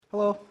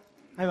Hello,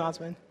 I'm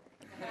Osman.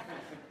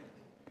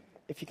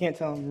 If you can't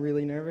tell, I'm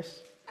really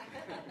nervous.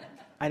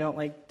 I don't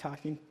like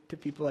talking to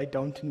people I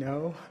don't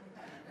know.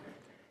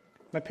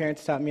 My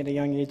parents taught me at a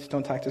young age,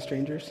 don't talk to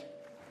strangers.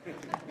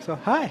 So,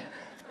 hi.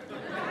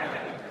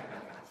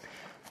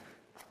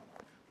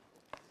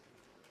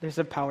 There's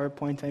a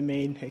PowerPoint I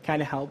made. It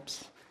kind of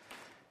helps.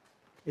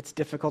 It's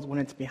difficult when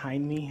it's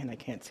behind me and I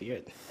can't see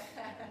it.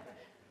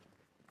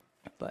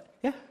 But,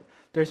 yeah,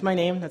 there's my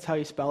name. That's how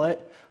you spell it.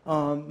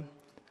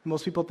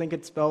 Most people think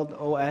it's spelled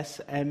O-S-M-O-N-D,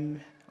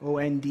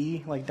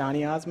 like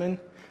Donny Osman.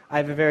 I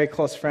have a very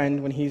close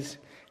friend. When he's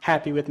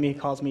happy with me, he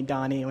calls me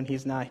Donnie. When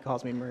he's not, he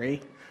calls me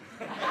Marie.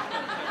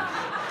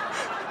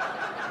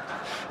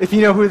 If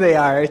you know who they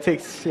are, it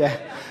takes, yeah.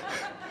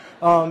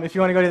 If you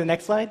want to go to the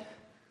next slide.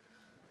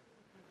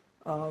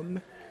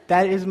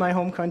 That is my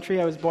home country.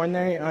 I was born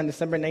there on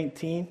December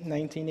 19,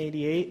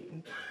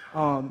 1988.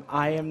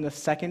 I am the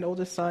second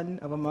oldest son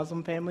of a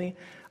Muslim family.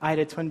 I had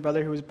a twin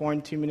brother who was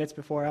born 2 minutes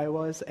before I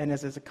was, and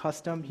as is a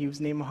custom, he was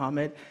named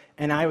Muhammad,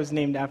 and I was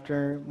named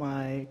after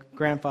my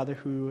grandfather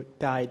who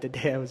died the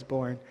day I was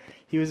born.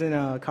 He was in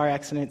a car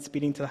accident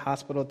speeding to the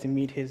hospital to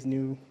meet his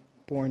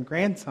newborn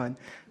grandson.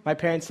 My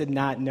parents did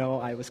not know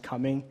I was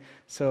coming,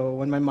 so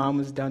when my mom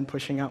was done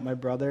pushing out my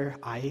brother,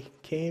 I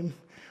came,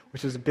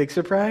 which was a big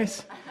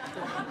surprise.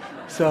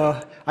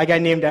 So I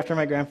got named after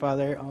my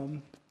grandfather.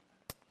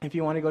 If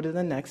you want to go to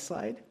the next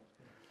slide.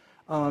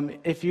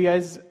 If you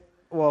guys,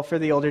 well, for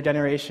the older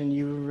generation,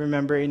 you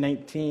remember in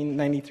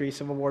 1993,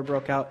 Civil War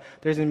broke out.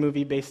 There's a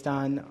movie based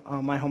on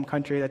my home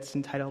country that's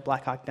entitled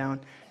Black Hawk Down.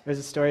 There's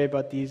a story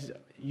about these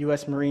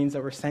U.S. Marines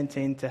that were sent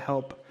in to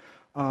help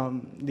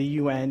the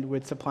UN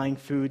with supplying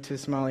food to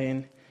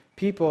Somalian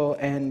people,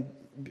 and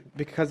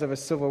because of a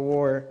civil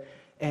war.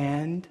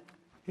 And,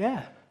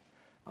 yeah,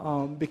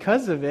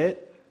 because of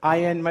it, I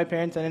and my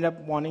parents ended up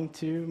wanting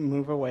to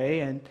move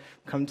away and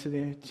come to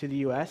the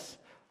U.S.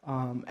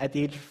 At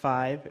the age of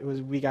 5,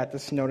 we got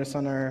this notice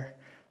on our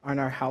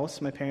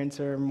house. My parents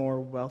are a more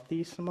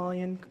wealthy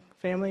Somalian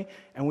family,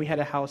 and we had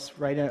a house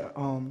right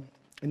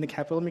in the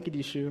capital of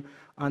Mogadishu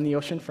on the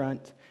ocean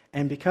front.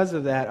 And because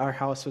of that, our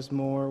house was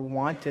more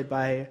wanted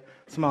by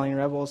Somalian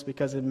rebels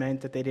because it meant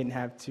that they didn't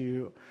have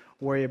to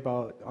worry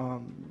about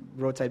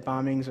roadside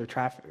bombings or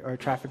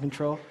traffic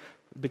control,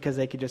 because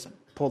they could just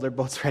pull their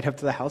boats right up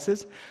to the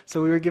houses.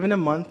 So we were given a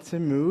month to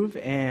move,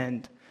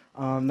 and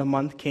the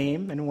month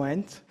came and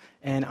went.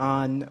 And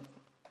on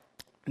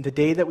the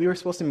day that we were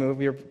supposed to move,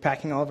 we were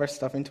packing all of our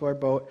stuff into our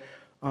boat.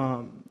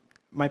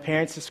 My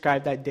parents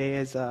described that day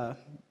as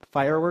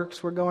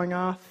fireworks were going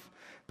off.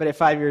 But at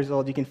 5 years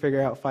old, you can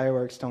figure out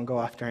fireworks don't go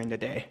off during the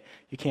day.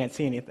 You can't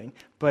see anything.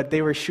 But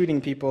they were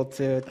shooting people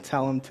to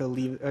tell them to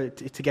leave,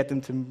 to get them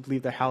to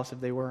leave their house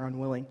if they were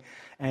unwilling.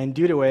 And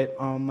due to it,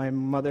 my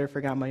mother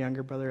forgot my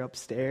younger brother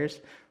upstairs.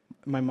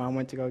 My mom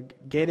went to go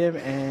get him,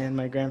 and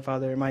my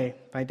grandfather, my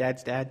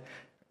dad's dad,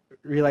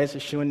 realized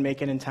that she wouldn't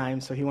make it in time,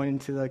 so he went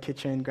into the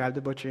kitchen, grabbed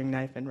a butchering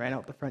knife, and ran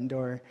out the front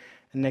door.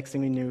 And next thing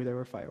we knew, there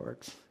were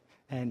fireworks,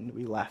 and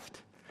we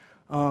left.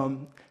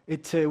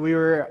 We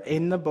were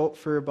in the boat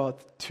for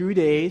about 2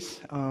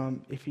 days.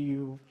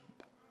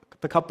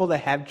 The couple that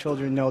have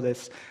children know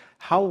this.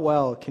 How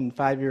well can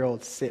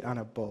 5-year-olds sit on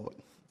a boat?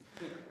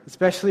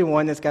 Especially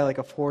one that's got like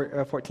a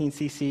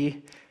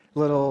 14cc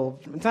little.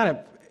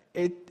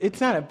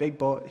 It's not a big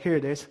boat. Here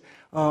it is.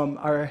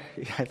 I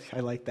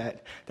like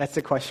that. That's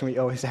the question we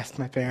always ask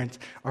my parents.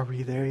 Are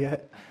we there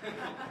yet?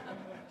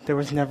 There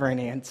was never an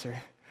answer.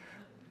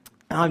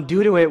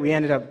 Due to it, we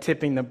ended up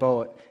tipping the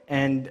boat.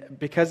 And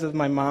because of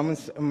my mom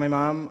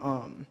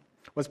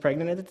was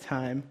pregnant at the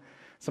time,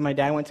 so my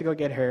dad went to go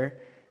get her.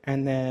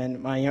 And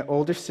then my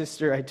older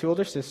sister, I had 2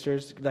 older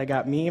sisters. That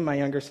got me and my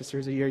younger sister,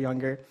 who's a year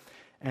younger.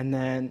 And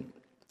then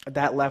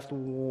that left,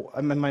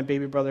 my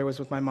baby brother was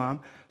with my mom.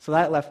 So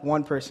that left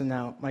one person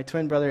out. My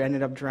twin brother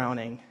ended up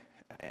drowning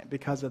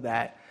because of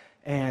that.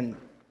 And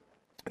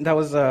that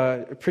was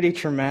a pretty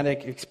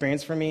traumatic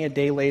experience for me. A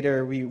day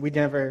later, we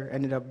never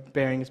ended up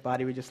burying his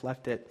body. We just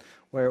left it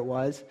where it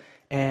was.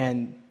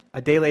 And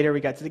a day later,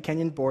 we got to the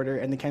Kenyan border,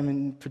 and the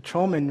Kenyan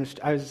patrolman,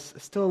 I was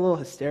still a little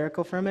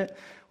hysterical from it,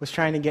 was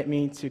trying to get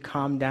me to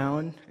calm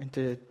down and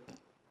to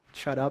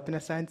shut up, in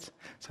a sense.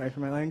 Sorry for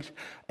my language.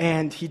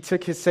 And he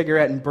took his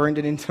cigarette and burned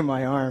it into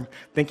my arm,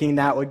 thinking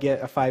that would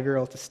get a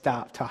 5-year-old to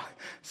stop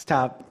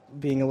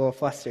being a little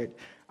flustered.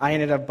 I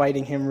ended up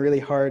biting him really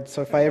hard,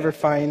 so if I ever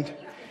find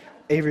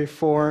a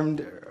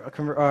reformed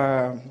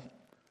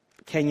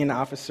Kenyan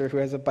officer who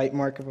has a bite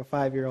mark of a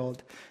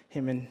 5-year-old,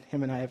 him and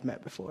I have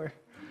met before.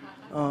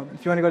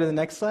 If you want to go to the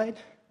next slide.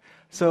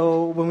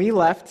 So when we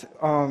left,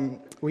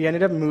 we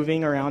ended up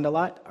moving around a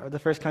lot. The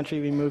first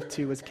country we moved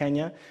to was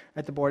Kenya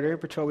at the border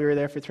patrol. We were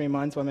there for 3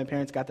 months while my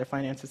parents got their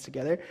finances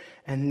together.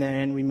 And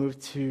then we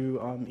moved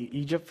to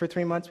Egypt for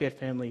 3 months. We had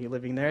family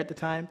living there at the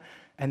time.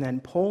 And then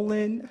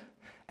Poland.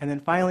 And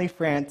then finally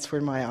France, where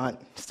my aunt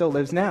still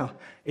lives now.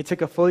 It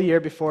took a full year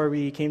before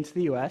we came to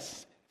the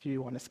U.S. If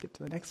you want to skip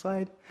to the next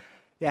slide.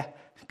 Yeah,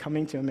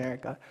 coming to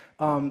America.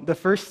 The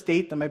first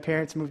state that my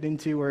parents moved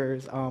into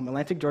was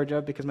Atlantic,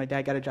 Georgia, because my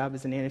dad got a job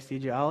as an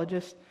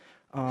anesthesiologist.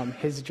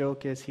 His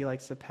joke is he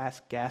likes to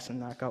pass gas and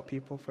knock out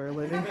people for a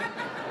living.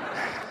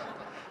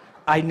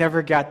 I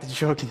never got the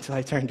joke until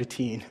I turned a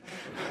teen.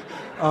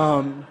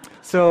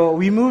 So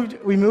we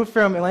moved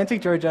from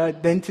Atlantic, Georgia,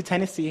 then to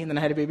Tennessee, and then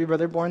I had a baby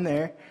brother born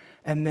there.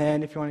 And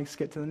then, if you want to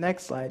skip to the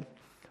next slide,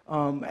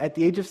 at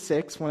the age of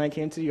 6, when I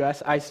came to the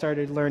U.S., I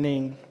started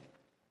learning.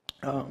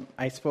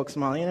 I spoke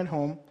Somalian at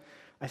home.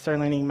 I started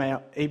learning my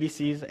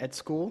ABCs at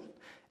school.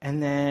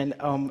 And then,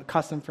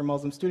 custom for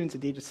Muslim students,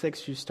 at the age of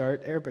 6, you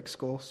start Arabic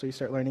school. So you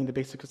start learning the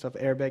basics of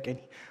Arabic. And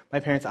my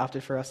parents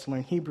opted for us to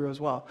learn Hebrew as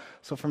well.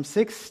 So from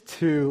 6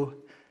 to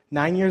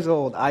 9 years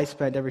old, I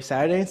spent every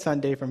Saturday and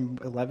Sunday from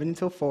 11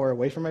 until 4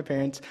 away from my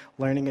parents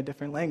learning a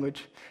different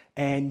language.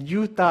 And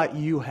you thought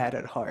you had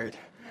it hard.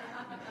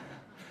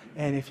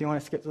 And if you want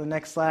to skip to the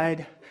next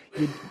slide,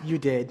 you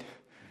did.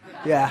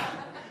 Yeah.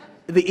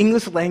 The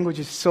English language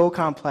is so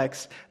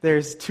complex.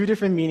 There's 2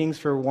 different meanings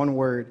for one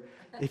word.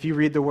 If you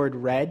read the word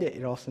red,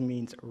 it also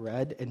means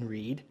read and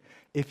read.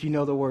 If you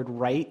know the word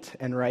write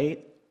and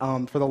write,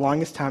 for the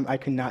longest time, I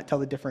could not tell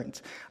the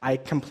difference. I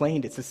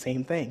complained it's the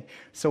same thing.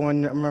 So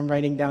when I'm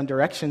writing down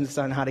directions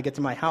on how to get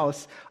to my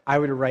house, I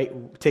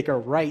would take a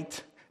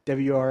right,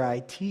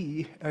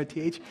 W-R-I-T, or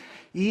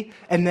T-H-E,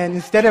 and then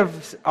instead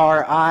of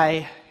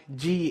R-I-G-H-T,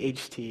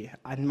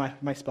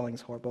 my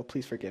spelling's horrible,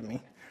 please forgive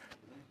me.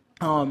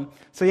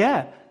 So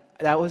yeah,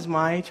 that was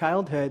my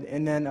childhood.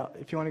 And then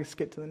if you want to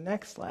skip to the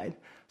next slide.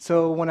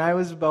 So when I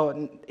was about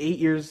 9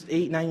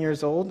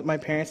 years old, my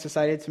parents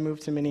decided to move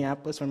to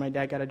Minneapolis when my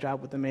dad got a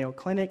job with the Mayo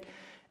Clinic.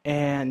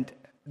 And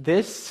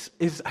I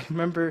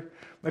remember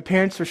my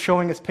parents were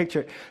showing us a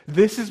picture.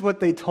 This is what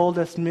they told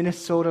us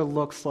Minnesota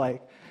looks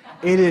like.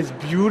 It is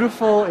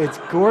beautiful, it's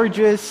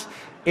gorgeous,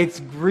 it's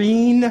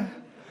green.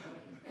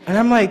 And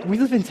I'm like, we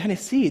live in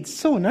Tennessee, it's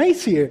so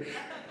nice here.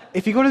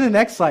 If you go to the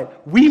next slide,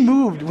 we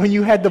moved when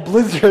you had the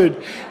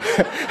blizzard.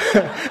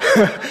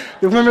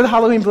 Remember the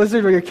Halloween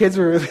blizzard where your kids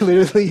were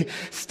literally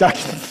stuck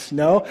in the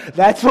snow?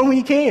 That's when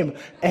we came.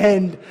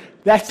 And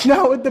that's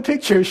not what the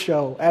pictures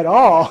show at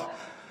all.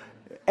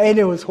 And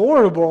it was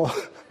horrible.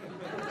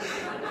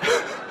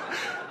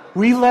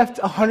 We left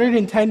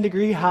 110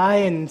 degree high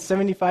and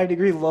 75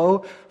 degree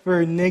low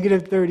for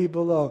negative 30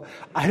 below.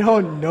 I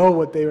don't know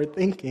what they were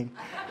thinking.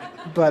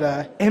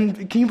 But,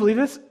 and can you believe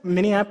this?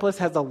 Minneapolis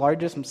has the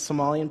largest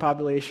Somalian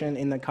population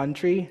in the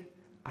country.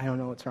 I don't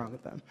know what's wrong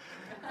with them.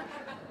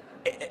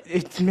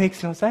 It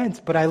makes no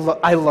sense, but I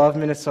love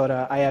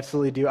Minnesota. I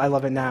absolutely do. I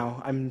love it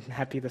now. I'm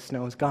happy the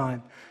snow is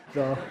gone.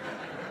 So,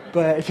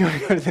 but if you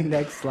want to go to the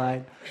next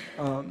slide.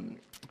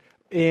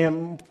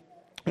 When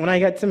I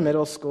got to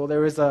middle school,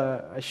 there was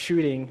a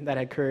shooting that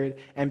occurred,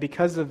 and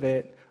because of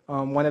it,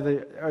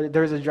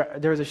 there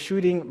was a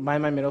shooting by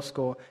my middle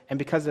school, and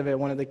because of it,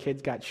 one of the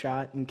kids got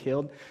shot and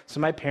killed. So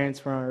my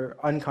parents were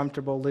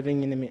uncomfortable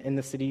living in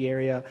the city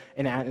area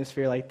in an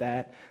atmosphere like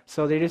that.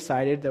 So they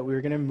decided that we were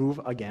going to move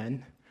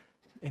again.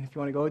 And if you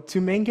want to go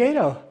to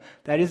Mankato,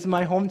 that is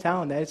my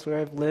hometown. That is where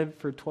I've lived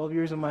for 12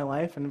 years of my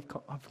life, and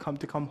I've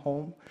come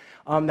home.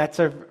 That's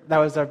a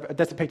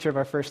picture of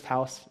our first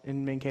house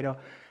in Mankato.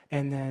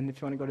 And then if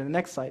you want to go to the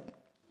next slide.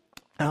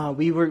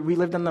 We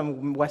lived on the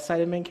west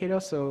side of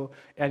Mankato,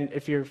 and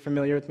if you're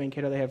familiar with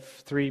Mankato, they have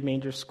 3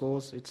 major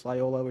schools. It's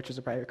Loyola, which is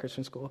a private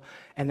Christian school,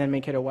 and then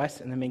Mankato West,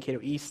 and then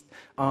Mankato East.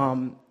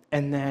 And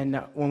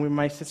then when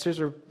my sisters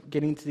were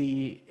getting to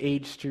the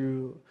age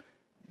to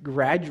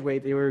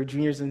graduate, they were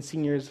juniors and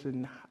seniors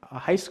in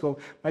high school,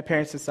 my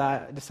parents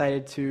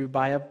decided to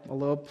buy up a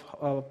little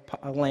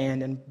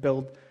land and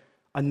build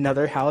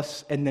another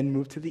house and then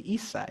move to the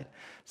east side.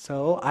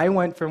 So I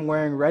went from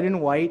wearing red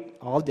and white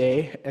all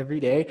day, every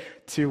day,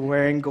 to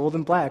wearing gold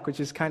and black, which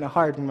is kind of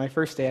hard. On my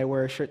first day, I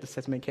wore a shirt that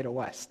says Mankato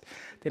West.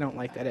 They don't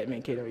like that at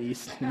Mankato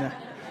East. No,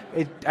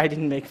 I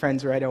didn't make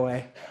friends right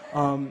away.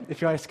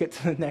 If you want to skip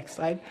to the next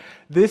slide.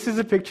 This is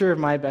a picture of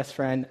my best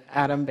friend,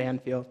 Adam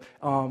Banfield.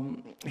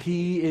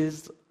 He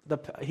is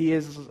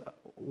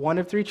one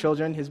of 3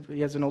 children. He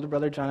has an older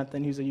brother,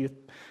 Jonathan, who's a youth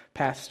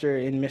pastor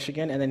in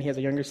Michigan, and then he has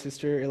a younger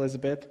sister,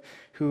 Elizabeth,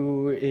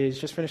 who is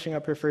just finishing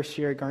up her first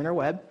year at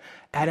Gardner-Webb.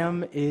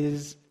 Adam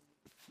is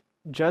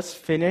just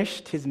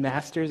finished his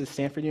master's at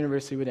Stanford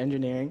University with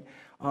engineering,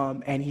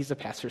 and he's a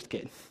pastor's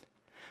kid.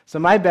 So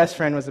my best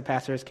friend was a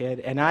pastor's kid,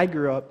 and I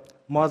grew up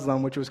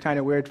Muslim, which was kind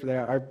of weird for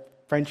that our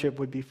friendship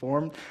would be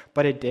formed,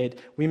 but it did.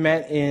 We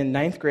met in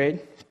 9th grade.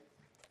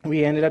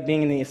 We ended up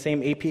being in the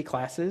same AP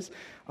classes,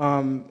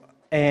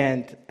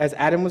 and as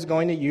Adam was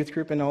going to youth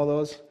group and all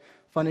those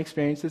fun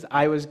experiences,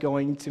 I was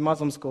going to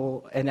Muslim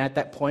school, and at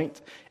that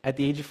point, at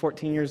the age of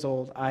 14 years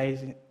old,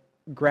 I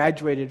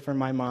graduated from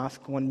my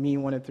mosque,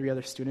 one of 3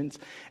 other students,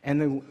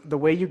 and the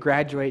way you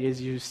graduate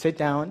is you sit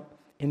down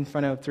in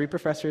front of 3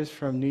 professors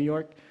from New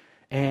York,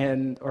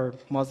 or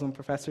Muslim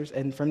professors,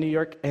 and from New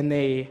York, and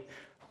they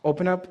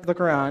open up the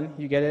Quran,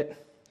 you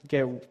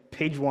get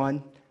page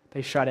 1,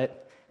 they shut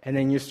it, and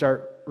then you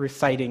start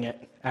reciting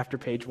it after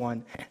page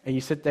 1. And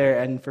you sit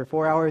there, and for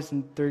 4 hours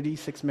and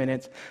 36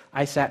 minutes,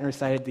 I sat and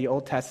recited the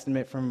Old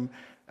Testament from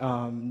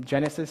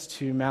Genesis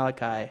to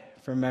Malachi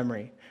from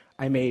memory.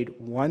 I made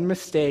one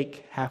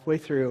mistake halfway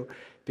through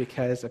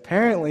because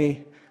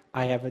apparently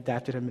I have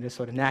adapted a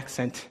Minnesotan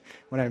accent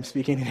when I'm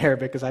speaking in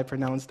Arabic because I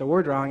pronounced the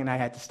word wrong and I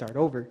had to start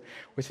over,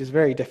 which is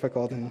very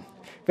difficult and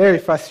very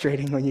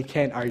frustrating when you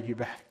can't argue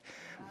back.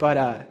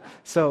 But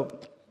so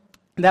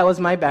that was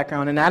my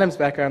background. And Adam's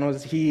background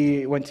was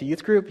he went to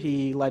youth group.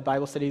 He led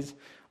Bible studies.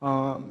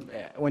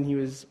 When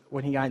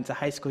he got into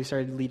high school, he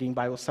started leading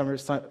Bible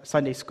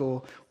Sunday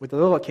school with the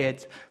little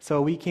kids.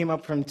 So we came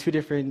up from two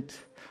different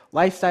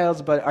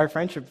lifestyles, but our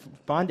friendship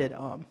bonded.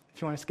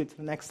 If you want to skip to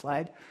the next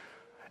slide.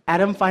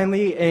 Adam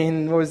finally,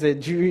 in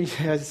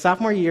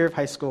sophomore year of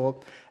high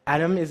school,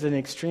 Adam is an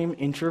extreme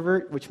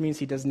introvert, which means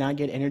he does not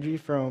get energy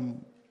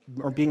from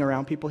or being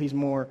around people. He's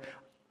more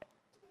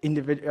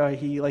individual.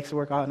 He likes to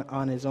work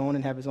on his own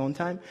and have his own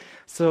time.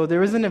 So there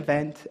was an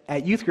event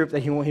at youth group that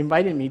he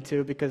invited me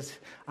to because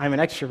I'm an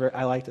extrovert.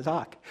 I like to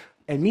talk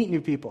and meet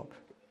new people,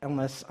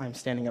 unless I'm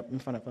standing up in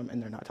front of them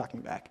and they're not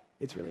talking back.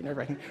 It's really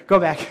nerve-wracking. Go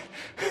back.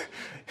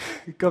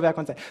 Go back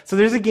one second. So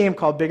there's a game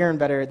called Bigger and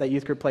Better that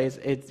youth group plays.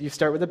 You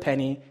start with a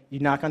penny. You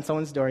knock on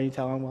someone's door and you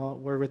tell them, well,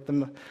 we're with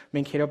the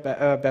Mankato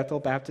Bethel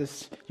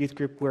Baptist youth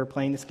group. We're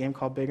playing this game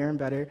called Bigger and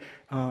Better.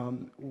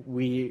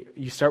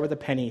 You start with a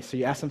penny. So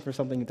you ask them for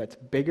something that's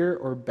bigger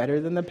or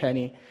better than the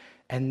penny.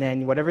 And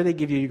then whatever they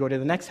give you, you go to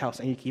the next house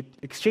and you keep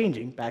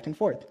exchanging back and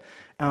forth.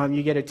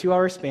 You get a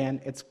 2-hour span.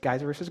 It's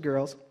guys versus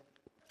girls.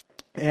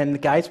 And the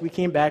guys, we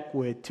came back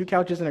with 2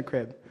 couches and a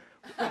crib.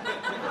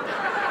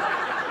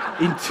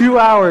 In 2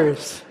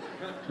 hours,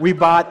 we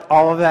bought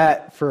all of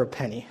that for a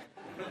penny.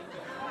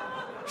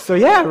 So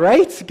yeah,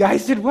 right?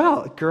 Guys did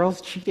well.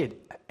 Girls cheated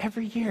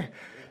every year.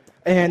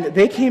 And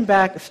they came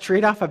back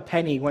straight off a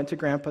penny, went to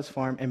Grandpa's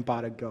farm, and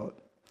bought a goat.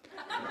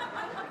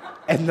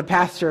 And the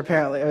pastor,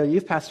 apparently, a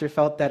youth pastor,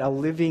 felt that a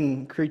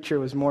living creature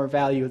was more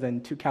value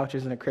than 2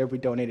 couches and a crib we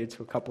donated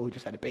to a couple who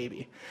just had a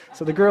baby.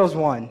 So the girls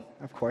won,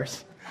 of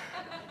course.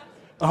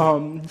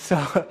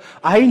 So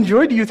I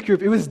enjoyed youth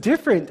group. It was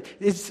different.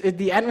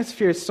 The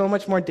atmosphere is so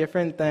much more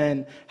different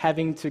than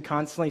having to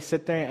constantly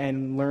sit there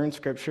and learn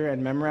scripture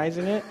and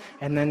memorizing it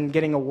and then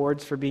getting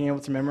awards for being able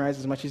to memorize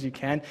as much as you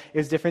can. It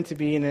was different to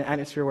be in an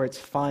atmosphere where it's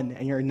fun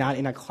and you're not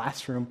in a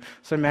classroom.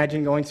 So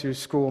imagine going to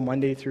school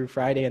Monday through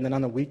Friday and then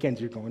on the weekends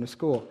you're going to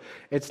school.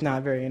 It's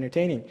not very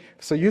entertaining.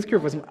 So youth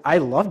group I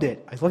loved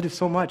it. I loved it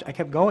so much. I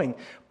kept going.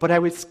 But I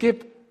would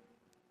skip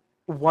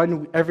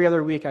every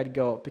other week I'd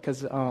go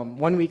because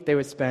 1 week they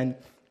would spend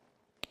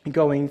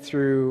going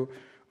through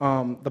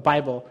the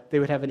Bible. They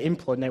would have an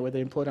implode night where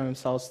they implode on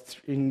themselves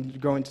and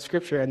go into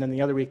Scripture, and then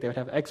the other week they would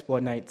have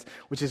explode nights,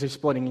 which is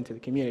exploding into the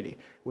community,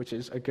 which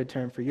is a good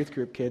term for youth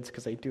group kids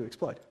because they do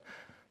explode.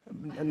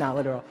 Not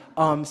literal.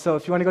 So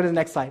if you want to go to the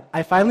next slide.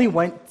 I finally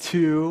went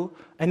to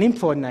an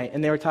implode night,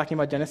 and they were talking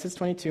about Genesis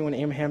 22 when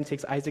Abraham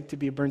takes Isaac to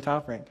be a burnt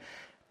offering.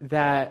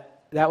 That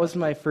was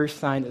my first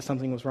sign that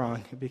something was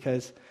wrong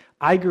because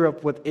I grew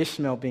up with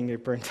Ishmael being a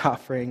burnt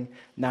offering,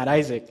 not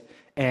Isaac.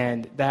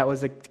 And that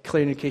was a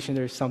clear indication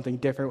there's something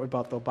different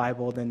about the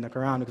Bible than the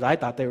Quran because I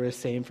thought they were the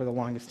same for the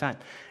longest time.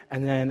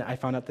 And then I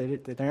found out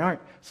that they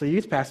aren't. So the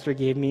youth pastor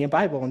gave me a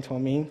Bible and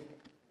told me,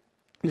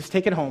 just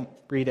take it home,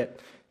 read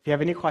it. If you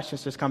have any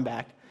questions, just come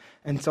back.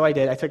 And so I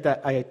did.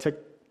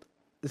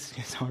 This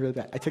is sound really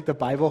bad. I took the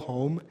Bible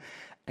home,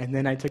 and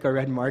then I took a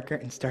red marker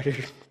and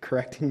started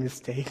correcting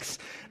mistakes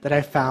that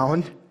I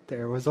found.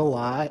 There was a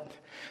lot.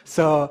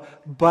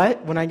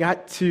 But when I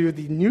got to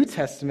the New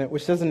Testament,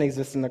 which doesn't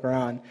exist in the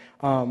Quran,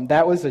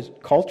 that was a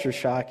culture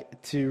shock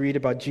to read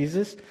about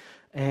Jesus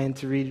and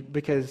to read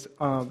because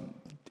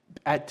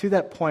to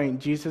that point,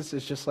 Jesus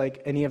is just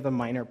like any of the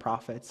minor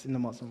prophets in the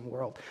Muslim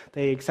world.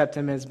 They accept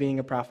him as being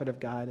a prophet of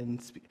God and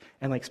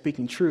like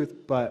speaking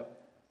truth,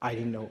 but I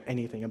didn't know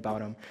anything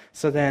about him.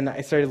 So then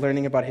I started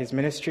learning about his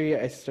ministry.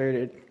 I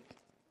started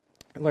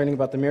learning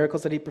about the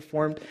miracles that he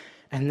performed.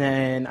 And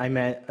then I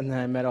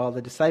met all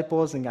the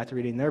disciples and got to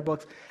reading their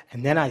books.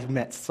 And then I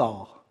met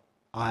Saul.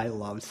 I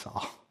loved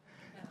Saul.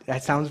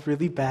 That sounds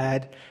really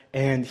bad.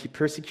 And he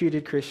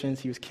persecuted Christians.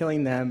 He was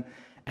killing them.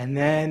 And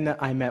then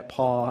I met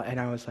Paul, and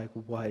I was like,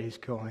 what is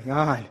going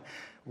on?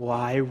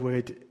 Why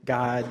would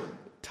God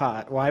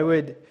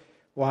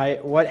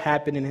what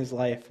happened in his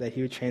life that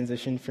he would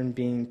transition from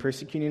being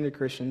persecuting the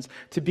Christians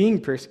to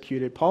being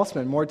persecuted? Paul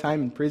spent more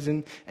time in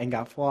prison and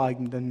got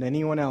flogged than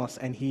anyone else,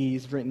 and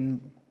he's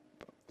written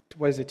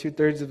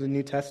 2/3 of the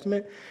New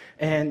Testament,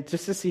 and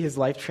just to see his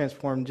life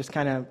transformed just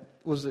kind of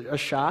was a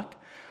shock.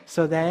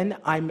 So then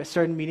I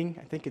started meeting,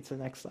 I think it's the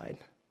next slide,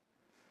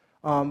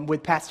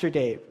 with Pastor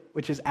Dave,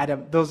 which is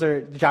Adam. Those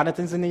are,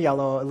 Jonathan's in the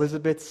yellow,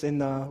 Elizabeth's in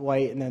the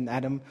white, and then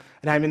Adam,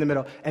 and I'm in the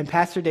middle. And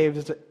Pastor Dave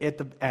is at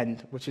the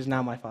end, which is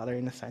now my father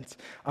in a sense.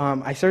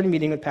 I started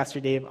meeting with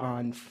Pastor Dave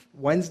on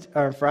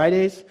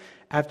Fridays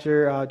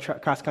after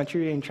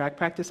cross-country and track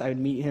practice. I would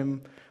meet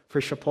him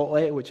for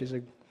Chipotle, which is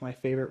my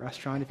favorite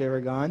restaurant if you've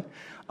ever gone.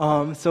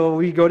 So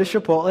we go to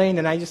Chipotle, and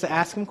then I just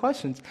ask him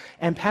questions.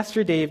 And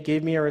Pastor Dave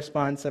gave me a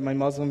response that my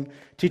Muslim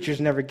teachers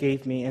never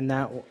gave me, and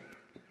that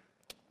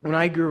when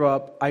I grew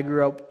up,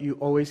 you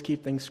always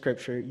keep things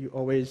scripture. You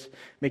always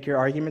make your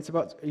arguments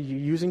about you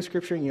using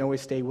scripture, and you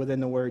always stay within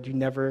the word. You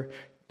never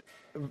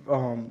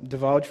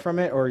divulge from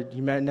it, or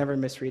you never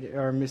misread it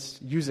or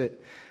misuse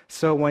it.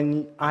 So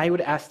when I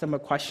would ask them a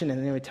question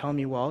and they would tell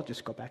me, well,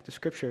 just go back to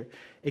scripture,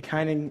 it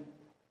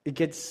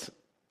gets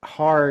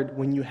hard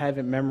when you have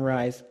it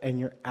memorized and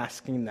you're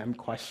asking them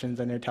questions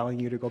and they're telling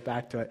you to go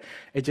back to it.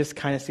 It just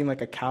kind of seemed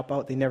like a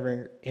cop-out. They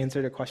never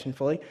answered a question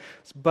fully.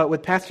 But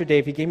with Pastor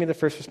Dave, he gave me the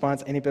first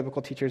response any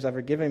biblical teacher has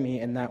ever given me,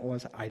 and that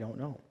was, I don't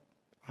know.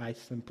 I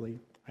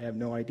have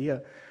no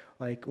idea.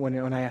 Like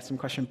when I asked him a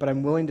question, but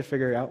I'm willing to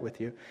figure it out with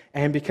you.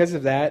 And because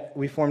of that,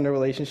 we formed a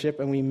relationship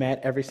and we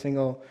met every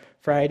single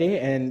Friday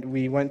and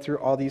we went through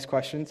all these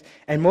questions.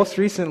 And most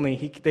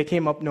recently, they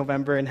came up in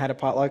November and had a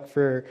potluck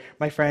for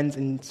my friends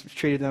and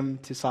treated them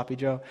to Sloppy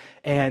Joe.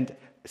 And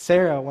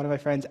Sarah, one of my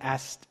friends,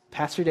 asked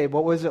Pastor Dave,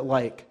 what was it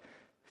like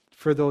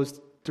for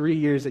those 3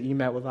 years that you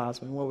met with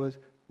Osman? What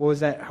was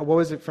that? What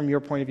was it from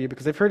your point of view?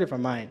 Because I've heard it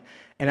from mine.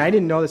 And I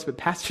didn't know this, but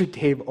Pastor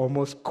Dave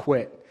almost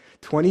quit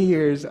 20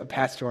 years of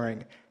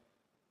pastoring.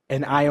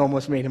 And I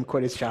almost made him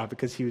quit his job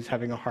because he was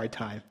having a hard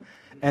time.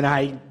 And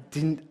I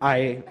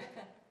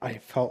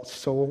felt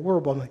so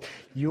horrible. I'm like,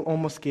 you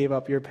almost gave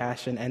up your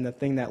passion and the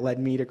thing that led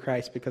me to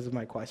Christ because of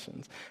my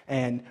questions.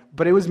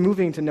 But it was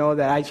moving to know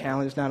that I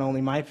challenged not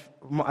only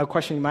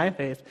questioning my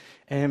faith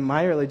and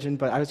my religion,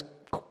 but I was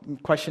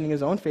questioning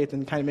his own faith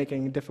and kind of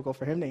making it difficult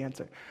for him to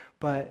answer.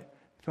 But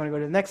if you want to go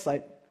to the next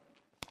slide.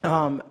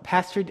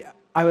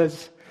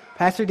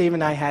 Pastor Dave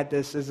and I had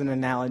this as an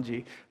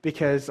analogy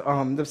because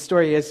the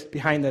story is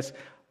behind this.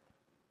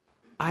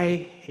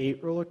 I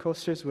hate roller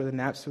coasters with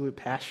an absolute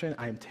passion.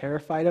 I am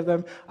terrified of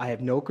them. I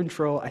have no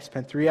control. I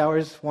spent 3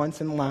 hours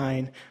once in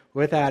line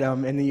with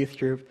Adam in the youth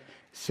group.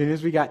 As soon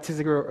as we got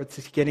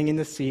to getting in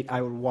the seat,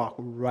 I would walk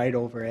right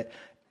over it.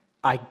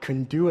 I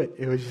couldn't do it.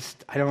 It was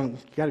just, you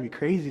got to be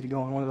crazy to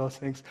go on one of those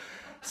things.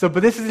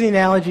 But this is the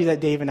analogy that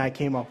Dave and I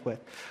came up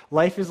with.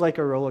 Life is like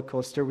a roller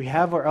coaster. We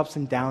have our ups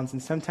and downs,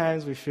 and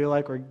sometimes we feel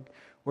like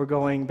we're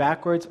going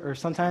backwards, or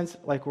sometimes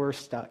like we're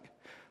stuck.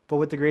 But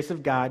with the grace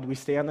of God, we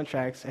stay on the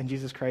tracks, and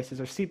Jesus Christ is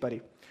our seat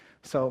buddy.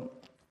 So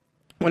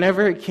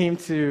whenever it came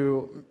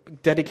to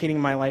dedicating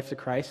my life to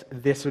Christ,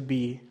 this would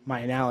be my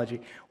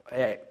analogy.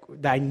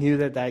 I knew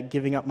that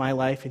giving up my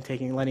life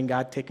and letting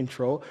God take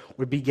control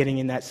would be getting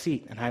in that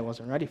seat, and I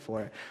wasn't ready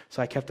for it.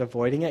 So I kept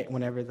avoiding it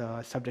whenever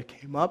the subject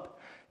came up.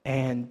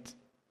 And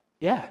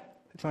yeah,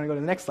 I just want to go to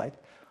the next slide.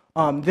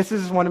 This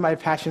is one of my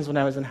passions when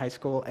I was in high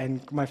school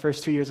and my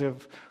first 2 years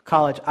of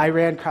college. I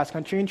ran cross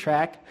country and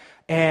track,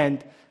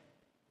 and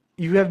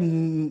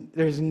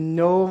there's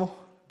no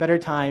better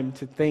time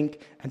to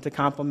think and to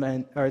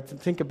compliment or to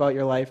think about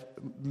your life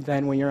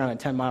than when you're on a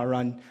 10-mile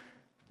run,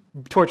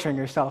 torturing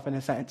yourself in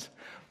a sense.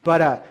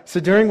 But so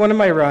during one of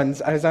my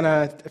runs, I was on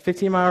a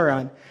 15-mile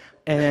run,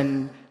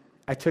 and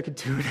I took a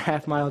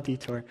 2.5-mile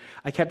detour.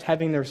 I kept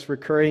having this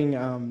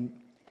recurring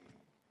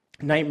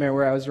nightmare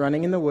where I was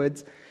running in the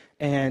woods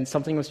and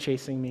something was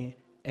chasing me,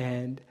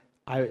 and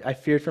I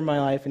feared for my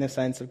life in a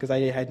sense because I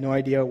had no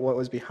idea what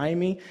was behind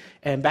me.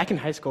 And back in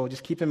high school,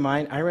 just keep in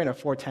mind, I ran a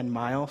 4:10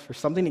 mile. For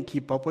something to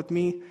keep up with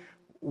me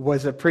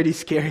was a pretty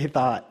scary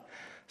thought.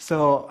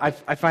 So I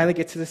finally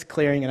get to this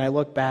clearing, and I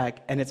look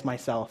back, and it's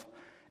myself.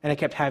 And I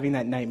kept having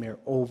that nightmare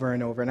over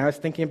and over. And I was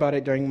thinking about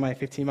it during my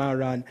 15-mile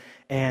run,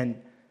 and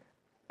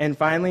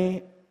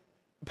finally,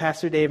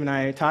 Pastor Dave and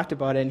I talked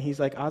about it, and he's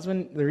like,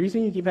 Osman, the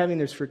reason you keep having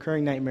this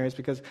recurring nightmare is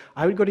because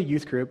I would go to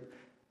youth group,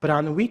 but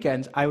on the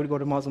weekends, I would go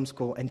to Muslim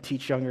school and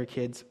teach younger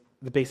kids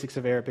the basics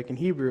of Arabic and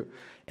Hebrew.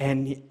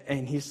 And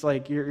he's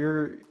like,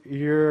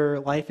 your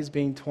life is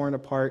being torn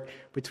apart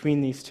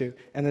between these two.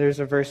 And there's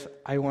a verse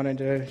I wanted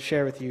to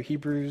share with you,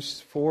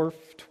 Hebrews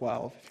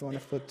 4:12, if you want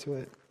to flip to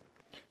it.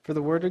 For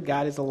the word of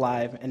God is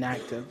alive and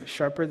active,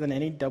 sharper than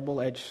any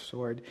double-edged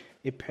sword.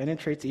 It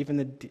penetrates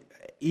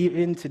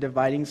even to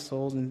dividing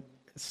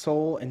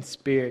soul and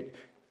spirit,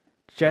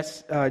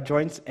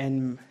 joints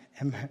and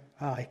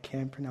I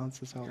can't pronounce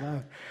this out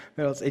loud.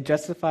 It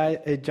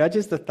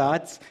judges the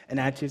thoughts and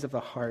attitudes of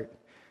the heart.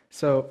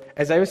 So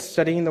as I was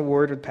studying the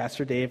Word with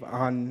Pastor Dave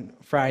on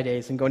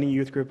Fridays and going to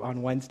youth group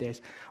on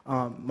Wednesdays,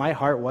 my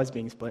heart was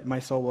being split. My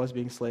soul was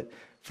being split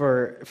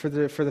for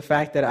the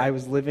fact that I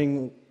was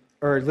living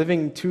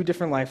two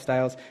different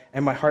lifestyles,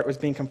 and my heart was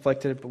being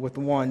conflicted with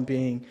one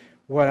being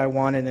what I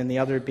wanted and the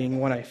other being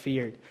what I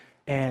feared.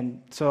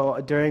 And so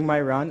during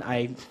my run,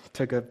 I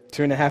took a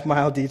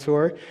 2.5-mile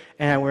detour,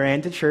 and we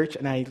ran to church,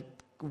 and I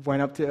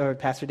went up to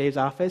Pastor Dave's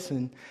office,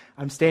 and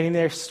I'm standing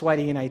there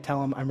sweaty, and I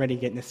tell him I'm ready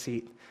to get in the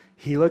seat.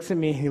 He looks at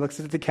me, he looks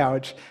at the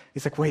couch,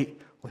 he's like,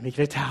 wait, let me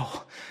get a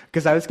towel,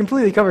 because I was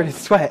completely covered in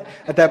sweat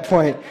at that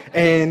point.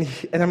 And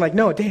I'm like,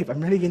 no, Dave,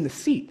 I'm ready to get in the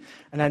seat.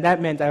 And that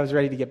meant I was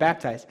ready to get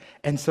baptized.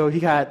 And so he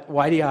got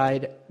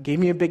wide-eyed, gave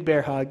me a big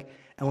bear hug,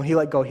 And when he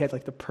let go, he had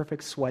like the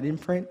perfect sweat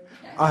imprint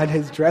on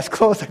his dress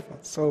clothes. I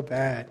felt so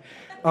bad.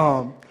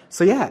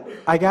 So yeah,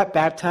 I got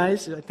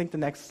baptized. I think the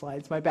next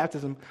slide is my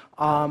baptism.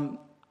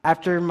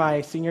 After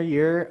my senior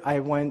year,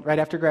 I went, right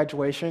after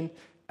graduation,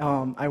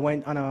 I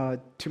went on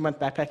a 2-month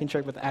backpacking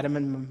trip with Adam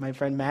and my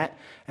friend Matt.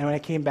 And when I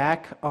came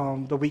back,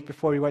 the week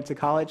before we went to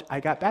college,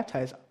 I got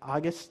baptized,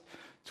 August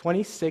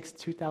 26,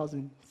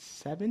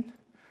 2007.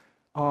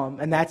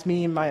 And that's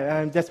me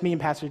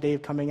and Pastor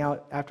Dave coming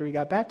out after we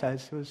got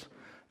baptized. It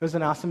was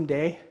an awesome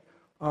day.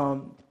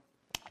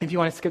 If you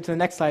want to skip to the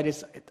next slide,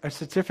 it's a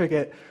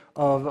certificate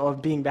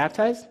of being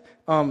baptized.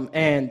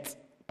 And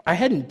I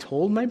hadn't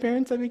told my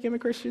parents I became a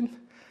Christian.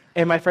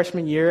 In my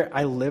freshman year,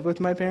 I lived with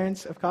my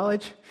parents of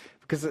college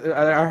because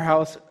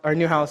our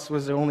new house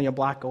was only a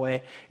block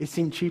away. It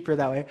seemed cheaper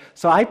that way.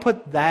 So I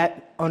put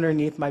that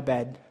underneath my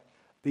bed.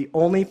 The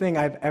only thing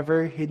I've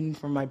ever hidden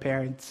from my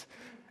parents,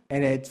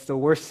 and it's the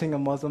worst thing a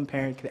Muslim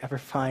parent could ever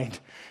find,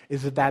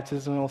 is the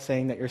baptismal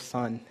saying that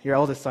your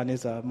oldest son,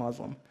 is a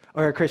Muslim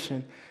or a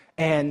Christian.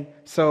 And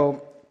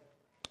so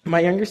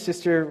my younger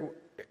sister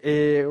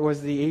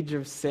was the age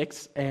of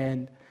 6,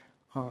 and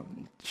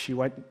she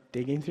went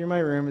digging through my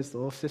room as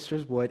little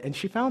sisters would, and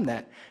she found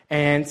that.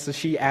 And so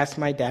she asked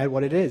my dad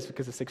what it is,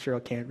 because a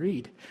 6-year-old can't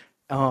read.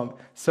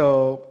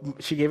 So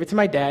she gave it to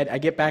my dad. I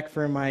get back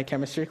from my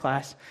chemistry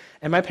class,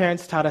 and my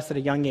parents taught us at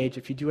a young age,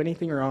 if you do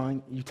anything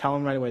wrong, you tell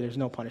them right away, there's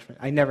no punishment.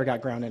 I never got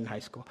grounded in high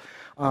school.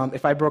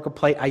 If I broke a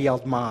plate, I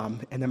yelled,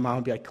 "Mom," and then Mom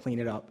would be like, "Clean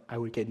it up." I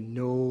would get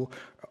no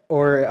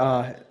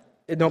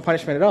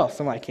punishment at all.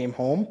 So when I came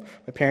home,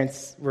 my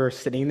parents were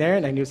sitting there,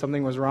 and I knew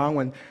something was wrong.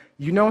 When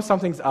you know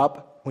something's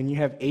up, when you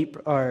have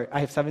I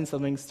have 7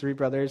 siblings, 3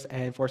 brothers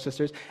and 4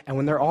 sisters, and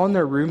when they're all in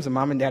their rooms and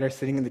mom and dad are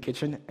sitting in the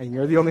kitchen, and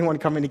you're the only one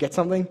coming to get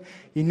something,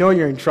 you know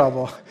you're in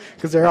trouble,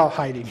 because they're all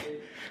hiding.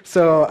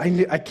 So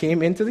I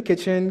came into the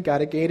kitchen,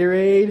 got a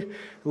Gatorade,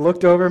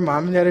 looked over,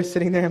 mom and dad are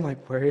sitting there. I'm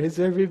like, where is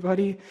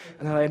everybody?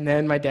 And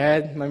then my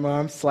dad and my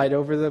mom slide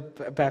over the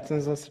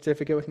baptismal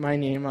certificate with my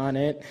name on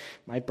it,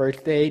 my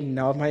birthday, and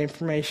all of my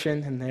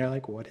information. And they're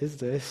like, what is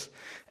this?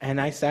 And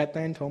I sat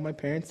there and told my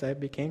parents I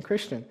became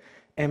Christian.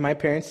 And my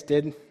parents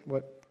did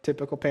what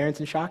typical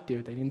parents in shock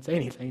do. They didn't say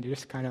anything. They're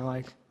just kind of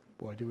like,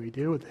 what do we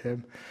do with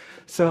him?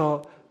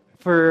 So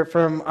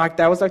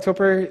that was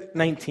October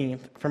 19th.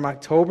 From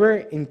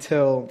October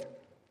until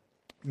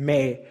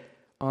May,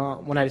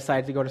 when I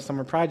decided to go to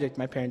summer project,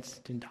 my parents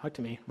didn't talk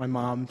to me. My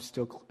mom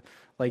still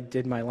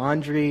did my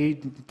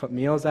laundry, put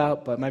meals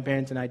out, but my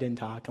parents and I didn't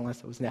talk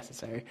unless it was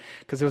necessary,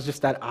 because it was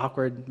just that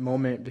awkward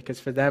moment. Because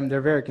for them, they're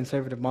very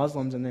conservative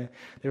Muslims, and they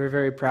were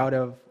very proud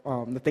of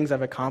the things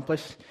I've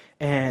accomplished.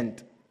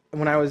 And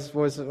when I was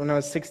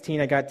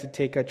 16, I got to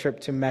take a trip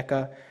to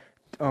Mecca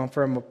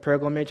for a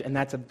pilgrimage, and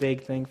that's a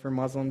big thing for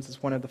Muslims.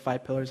 It's one of the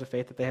 5 pillars of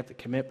faith that they have to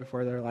commit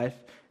before their life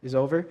is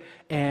over.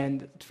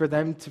 And for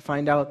them to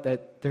find out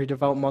that their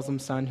devout Muslim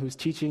son, who's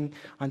teaching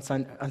on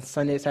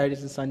Sundays,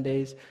 Saturdays, and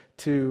Sundays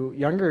to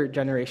younger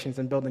generations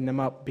and building them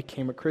up,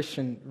 became a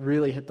Christian,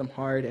 really hit them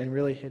hard, and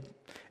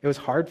it was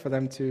hard for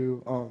them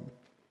to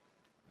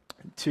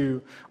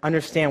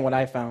understand what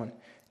I found.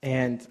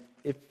 And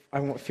if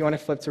you want to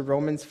flip to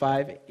Romans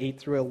 5, 8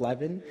 through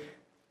 11.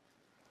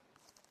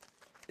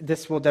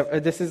 This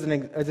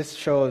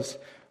shows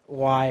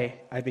why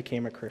I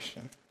became a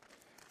Christian,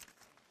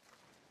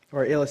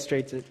 or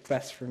illustrates it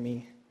best for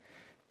me.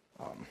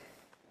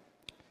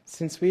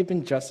 Since we have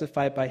been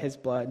justified by His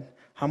blood,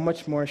 how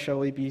much more shall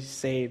we be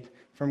saved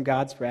from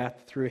God's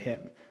wrath through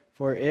Him?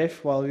 For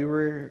if, while we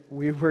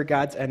were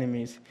God's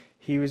enemies,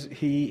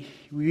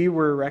 we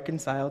were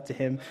reconciled to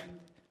Him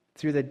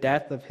through the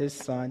death of His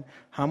Son,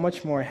 how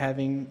much more,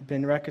 having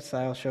been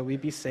reconciled, shall we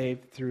be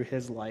saved through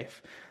His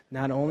life?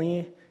 Not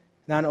only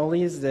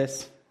is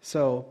this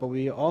so, but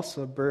we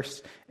also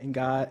boast in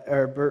God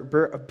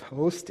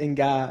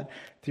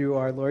through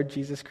our Lord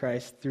Jesus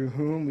Christ, through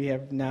whom we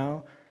have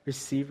now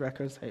received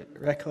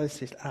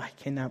reconciliation. I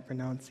cannot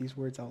pronounce these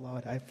words out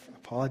loud. I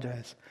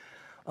apologize.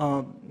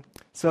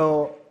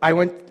 So I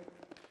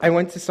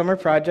went to summer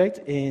project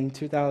in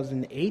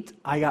 2008.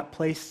 I got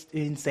placed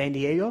in San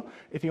Diego.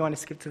 If you want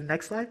to skip to the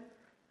next slide.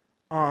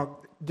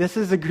 This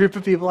is a group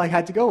of people I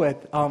had to go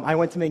with. I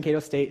went to Mankato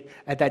State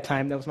at that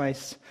time. That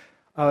was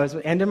it was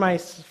the end of my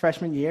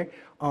freshman year.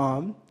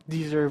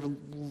 These are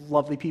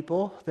lovely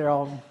people. They're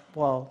all,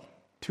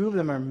 2 of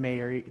them are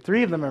married,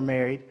 3 of them are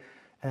married,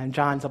 and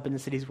John's up in the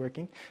cities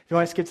working. If you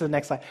want to skip to the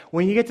next slide.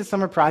 When you get to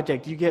summer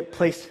project, you get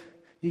placed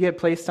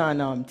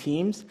on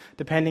teams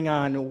depending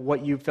on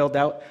what you filled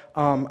out.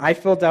 I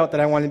filled out that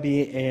I wanted to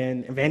be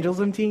an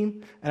evangelism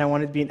team, and I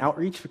wanted to be an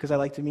outreach because I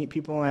like to meet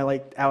people, and I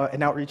like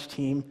an outreach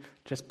team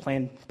just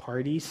plan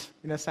parties,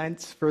 in a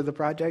sense, for the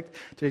project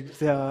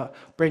to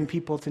bring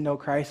people to know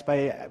Christ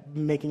by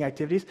making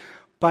activities.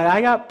 But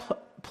I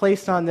got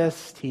placed on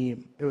this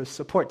team. It was a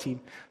support team.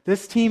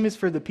 This team is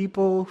for the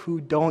people who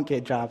don't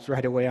get jobs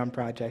right away on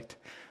project.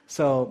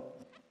 So,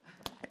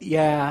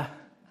 yeah.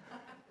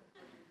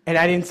 And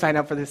I didn't sign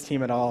up for this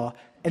team at all.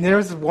 And there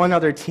was one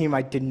other team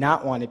I did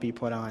not want to be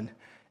put on,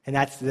 and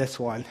that's this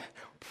one.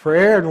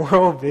 Prayer and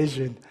world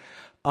vision.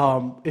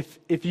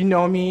 If you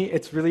know me,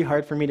 it's really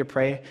hard for me to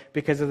pray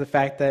because of the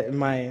fact that in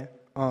my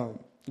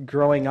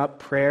growing up,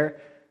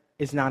 prayer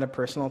is not a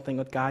personal thing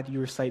with God.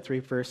 You recite 3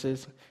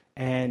 verses,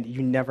 and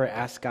you never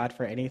ask God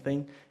for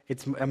anything.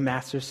 It's a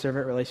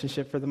master-servant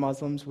relationship for the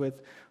Muslims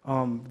with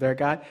their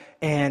God.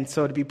 And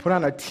so to be put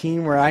on a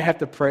team where I have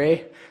to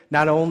pray,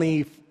 not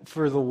only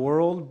for the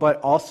world, but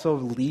also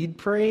lead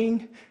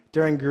praying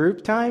during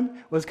group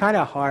time was kind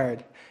of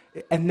hard.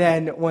 And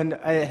then when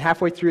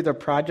halfway through the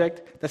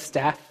project, the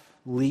staff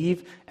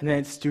leave, and then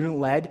it's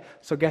student-led.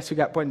 So guess who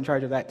got put in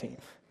charge of that team?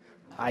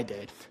 I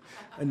did.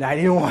 And I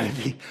didn't want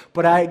to be.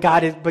 But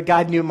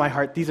God knew in my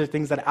heart these are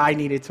things that I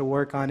needed to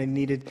work on and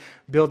needed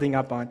building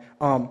up on.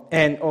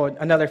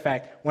 Another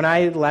fact, when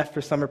I left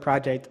for summer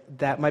project,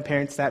 that my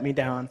parents sat me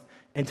down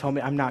and told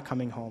me I'm not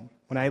coming home.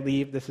 When I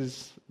leave, this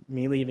is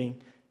me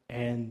leaving.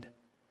 And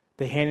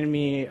they handed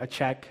me a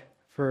check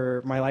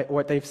for my life,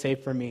 what they've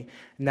saved for me,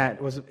 and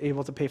that was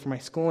able to pay for my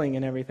schooling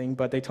and everything,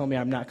 but they told me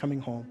I'm not coming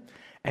home.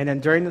 And then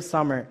during the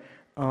summer,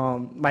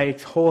 my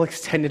whole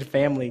extended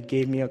family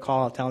gave me a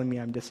call telling me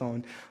I'm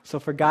disowned. So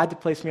for God to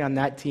place me on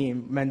that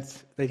team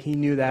meant that he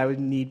knew that I would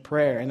need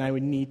prayer, and I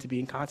would need to be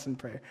in constant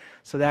prayer.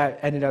 So that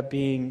ended up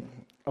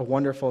being a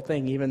wonderful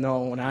thing, even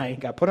though when I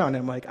got put on it,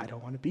 I'm like, I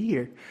don't want to be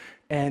here.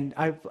 And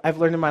I've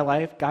learned in my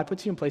life, God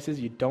puts you in places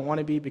you don't want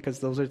to be because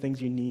those are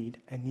things you need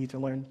and need to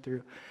learn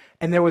through.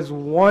 And there was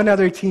one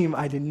other team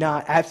I did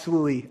not,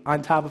 absolutely,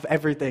 on top of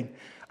everything.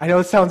 I know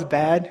it sounds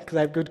bad because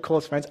I have good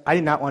close friends. I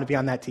did not want to be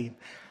on that team.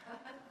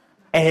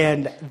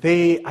 And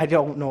I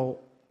don't know,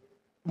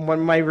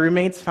 when my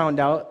roommates found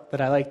out that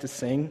I like to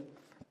sing,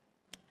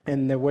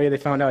 and the way they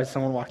found out is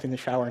someone walked in the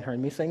shower and heard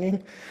me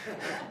singing.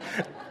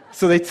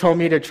 So they told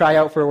me to try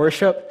out for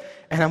worship,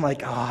 and I'm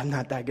like, I'm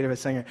not that good of a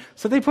singer.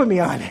 So they put me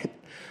on it.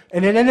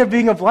 And it ended up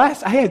being a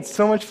blast. I had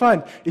so much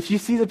fun. If you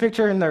see the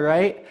picture on the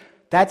right,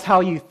 that's how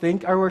you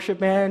think our worship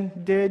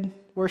band did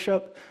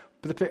worship,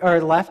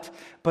 or left.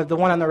 But the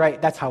one on the right,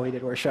 that's how we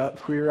did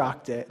worship. We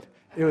rocked it.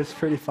 It was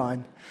pretty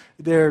fun.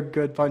 They're a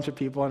good bunch of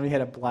people, and we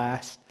had a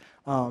blast.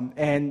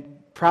 And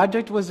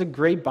Project was a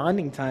great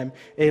bonding time.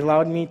 It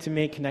allowed me to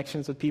make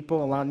connections with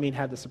people, allowed me to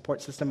have the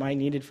support system I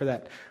needed for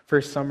that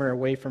first summer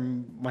away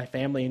from my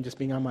family and just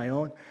being on my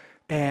own.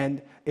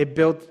 And it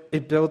built a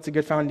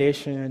good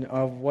foundation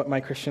of what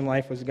my Christian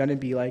life was going to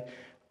be like.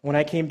 When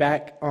I came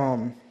back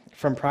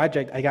from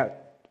Project, I got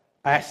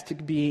asked to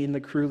be in the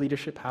crew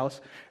leadership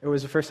house. It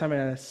was the first time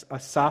a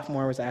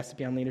sophomore was asked to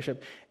be on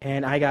leadership,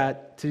 and I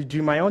got to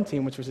do my own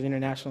team, which was an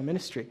international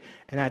ministry,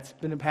 and that's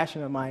been a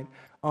passion of mine.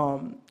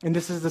 And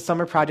this is the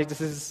summer project.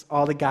 This is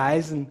all the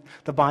guys and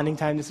the bonding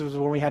time. This was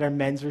when we had our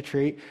men's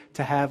retreat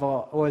to have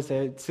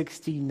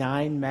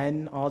 69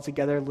 men all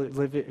together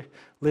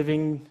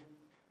living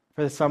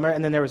for the summer,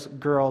 and then there was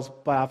girls,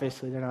 but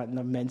obviously they're not in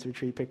the men's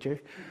retreat picture.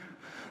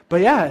 But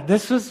yeah,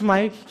 this was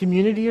my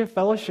community of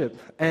fellowship,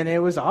 and it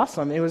was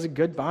awesome. It was a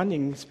good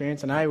bonding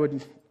experience, and I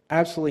would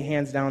absolutely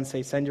hands down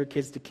say send your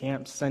kids to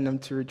camps, send them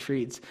to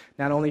retreats,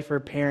 not only for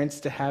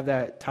parents to have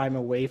that time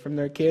away from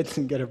their kids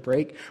and get a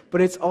break,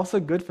 but it's also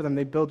good for them.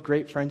 They build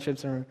great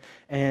friendships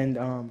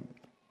and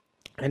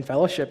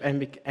fellowship,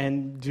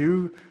 and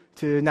due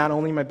to not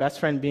only my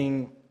best friend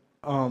being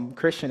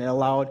Christian, it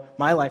allowed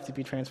my life to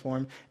be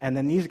transformed, and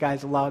then these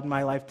guys allowed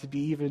my life to be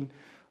even,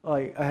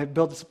 I had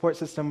built a support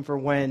system for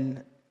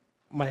when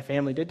my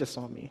family did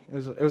disown me.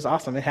 It was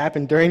awesome. It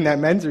happened during that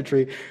men's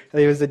retreat.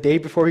 It was the day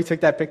before we took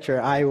that picture.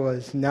 I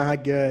was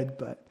not good,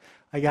 but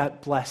I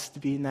got blessed to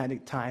be in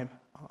that time.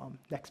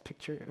 Next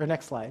picture, or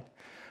next slide.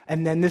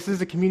 And then this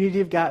is a community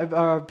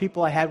of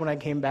people I had when I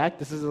came back.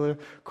 This is a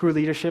crew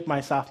leadership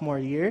my sophomore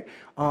year.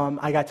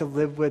 I got to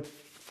live with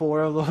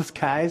 4 of those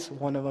guys.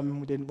 One of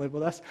them didn't live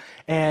with us.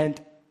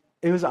 And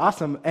it was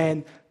awesome.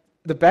 And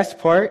the best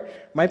part,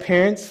 my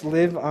parents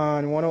live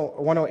on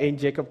 108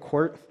 Jacob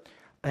Court.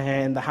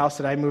 And the house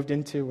that I moved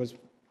into was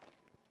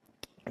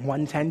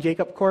 110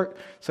 Jacob Court.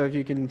 So if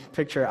you can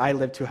picture, I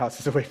lived 2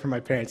 houses away from my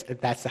parents.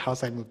 That's the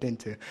house I moved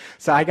into.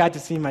 So I got to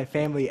see my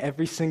family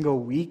every single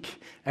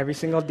week, every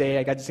single day.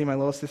 I got to see my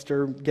little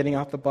sister getting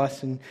off the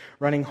bus and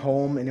running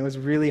home. And it was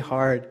really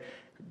hard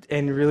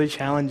and really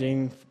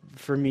challenging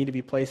for me to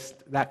be placed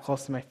that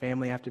close to my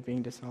family after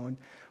being disowned.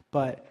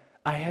 But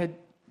I had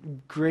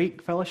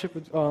great fellowship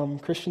with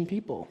Christian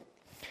people.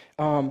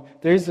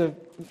 There's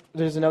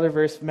another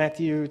verse,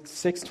 Matthew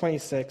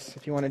 6:26,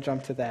 if you want to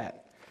jump to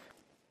that.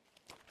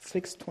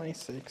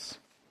 6:26.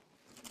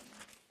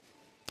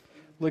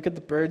 Look at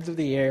the birds of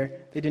the air.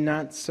 They do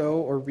not sow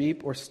or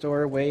reap or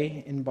store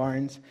away in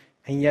barns,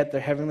 and yet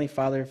their heavenly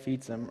Father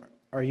feeds them.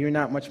 Are you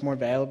not much more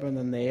valuable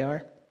than they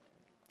are?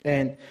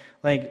 And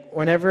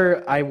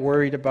whenever I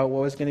worried about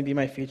what was going to be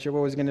my future,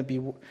 what was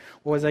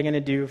I going to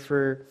do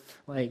for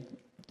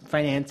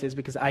finances,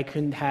 because I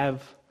couldn't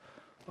have.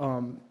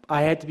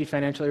 I had to be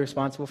financially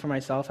responsible for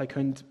myself. I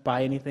couldn't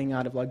buy anything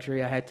out of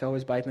luxury. I had to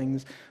always buy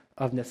things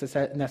of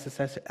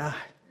necessity. I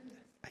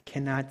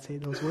cannot say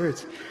those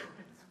words.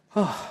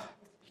 Oh,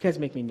 you guys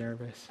make me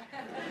nervous.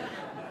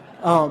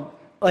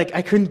 like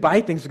I couldn't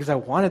buy things because I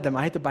wanted them.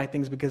 I had to buy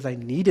things because I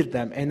needed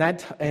them. And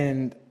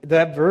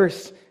that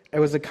verse, it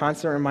was a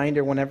constant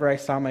reminder whenever I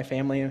saw my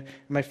family and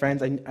my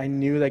friends, I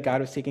knew that God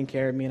was taking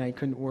care of me and I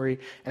couldn't worry.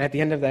 And at the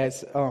end of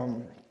that,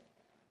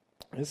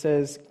 it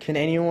says, can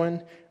any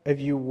of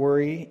you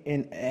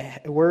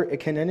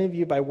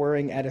by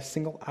worrying add a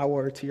single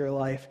hour to your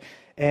life?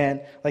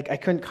 And like I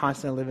couldn't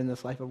constantly live in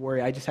this life of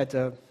worry. I just had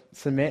to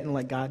submit and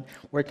let God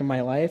work in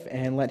my life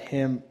and let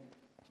Him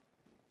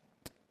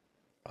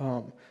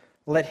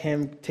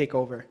take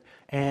over.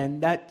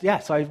 And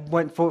so I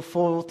went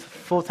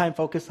full-time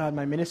focus on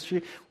my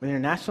ministry with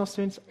international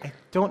students. I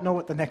don't know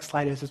what the next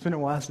slide is. It's been a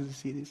while since I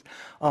see these.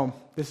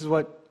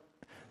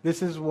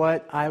 This is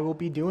what I will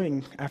be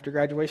doing after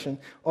graduation.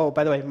 Oh,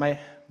 by the way,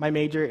 my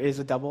major is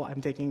a double.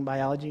 I'm taking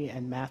biology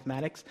and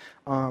mathematics.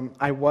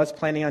 I was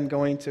planning on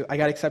I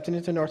got accepted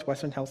into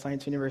Northwestern Health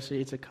Science University.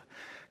 It's a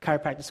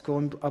chiropractic school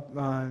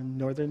in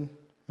northern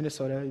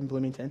Minnesota in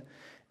Bloomington.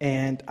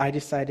 And I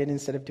decided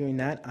instead of doing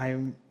that,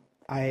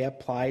 I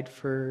applied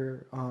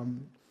for,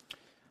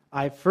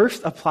 I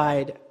first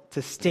applied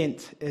to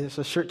Stint. It's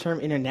a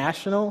short-term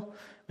international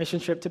mission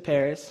trip to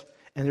Paris.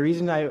 And the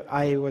reason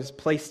I was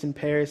placed in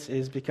Paris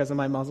is because of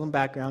my Muslim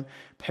background.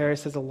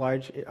 Paris has a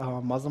large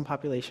Muslim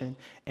population,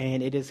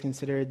 and it is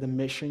considered the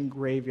mission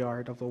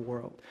graveyard of the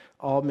world.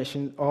 All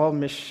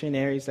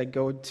missionaries that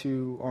go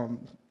to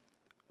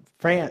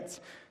France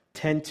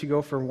tend to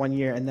go for 1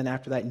 year, and then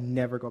after that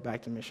never go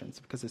back to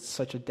missions because it's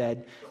such a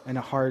dead and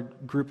a hard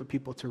group of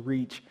people to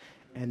reach.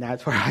 And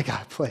that's where I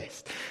got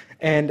placed.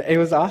 And it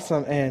was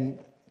awesome. And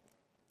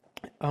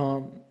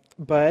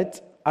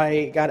but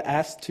I got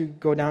asked to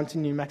go down to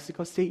New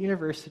Mexico State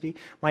University.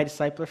 My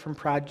discipler from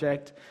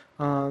Project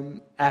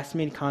asked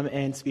me to come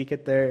and speak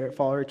at their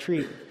fall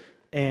retreat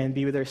and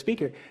be with their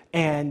speaker.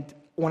 And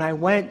when I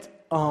went,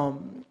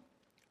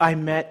 I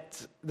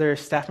met their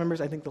staff members.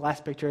 I think the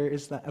last picture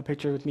is a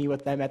picture with me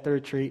with them at the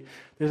retreat.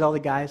 There's all the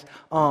guys.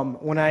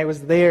 When I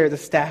was there, the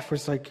staff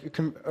was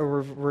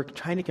were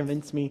trying to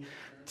convince me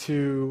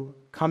to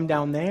come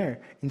down there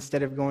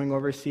instead of going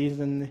overseas,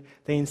 and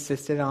they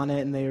insisted on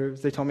it, and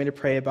they told me to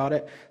pray about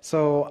it.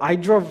 So I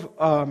drove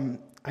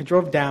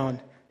down.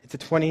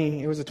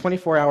 It was a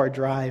 24-hour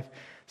drive.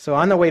 So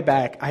on the way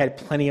back, I had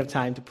plenty of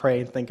time to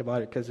pray and think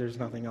about it because there's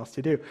nothing else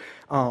to do.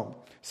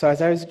 So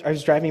as I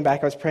was driving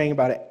back, I was praying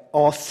about it.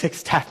 All 6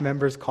 staff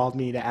members called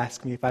me to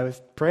ask me if I was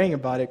praying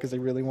about it because they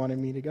really wanted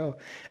me to go.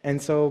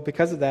 And so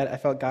because of that, I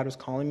felt God was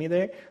calling me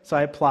there. So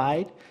I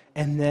applied,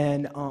 and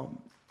then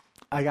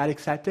I got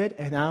accepted,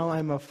 and now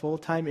I'm a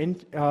full-time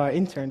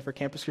intern for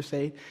Campus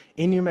Crusade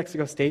in New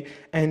Mexico State.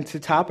 And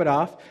to top it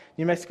off,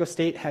 New Mexico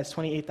State has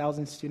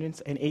 28,000 students,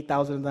 and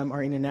 8,000 of them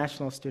are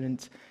international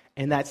students.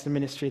 And that's the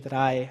ministry that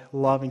I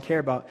love and care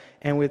about.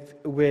 And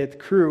with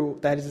Crew,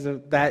 that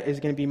is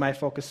going to be my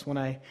focus when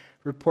I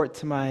report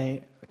to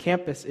my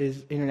campus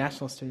is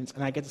international students.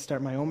 And I get to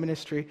start my own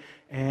ministry,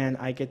 and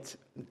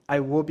I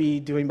will be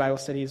doing Bible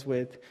studies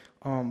with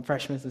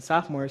freshmen and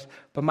sophomores,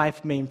 but my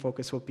main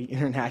focus will be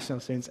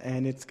international students.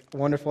 And it's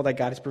wonderful that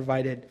God has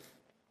provided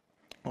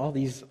all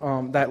these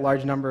that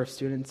large number of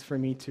students for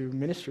me to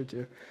minister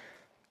to.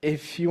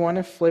 If you want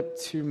to flip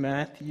to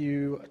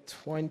Matthew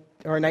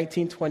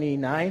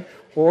 19:29,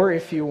 or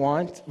if you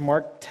want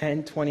Mark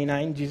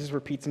 10:29, Jesus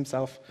repeats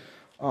himself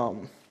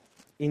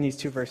in these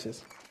 2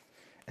 verses.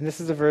 And this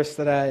is a verse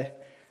that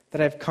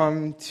I've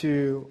come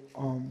to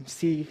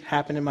see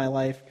happen in my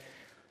life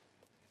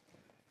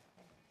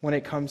when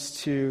it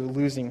comes to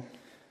losing.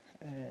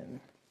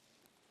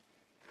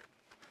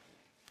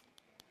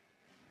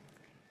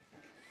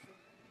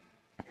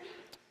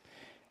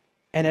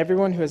 And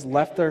everyone who has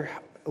left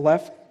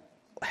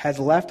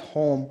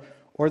home,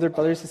 or their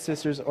brothers and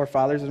sisters, or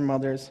fathers and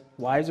mothers,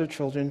 wives or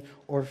children,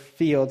 or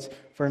fields,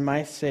 for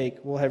my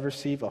sake, will have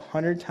received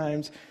 100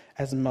 times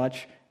as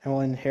much and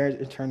will inherit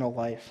eternal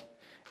life.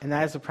 And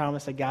that is a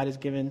promise that God has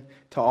given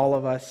to all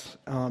of us.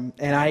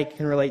 And I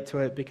can relate to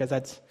it because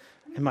as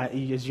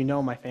you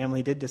know, my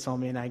family did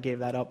disown me, and I gave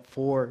that up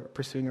for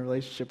pursuing a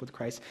relationship with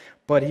Christ.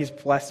 But He's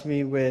blessed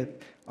me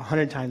with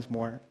 100 times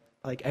more.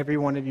 Like, every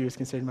one of you is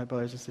considered my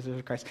brothers and sisters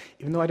of Christ.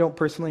 Even though I don't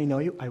personally know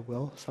you, I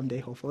will someday,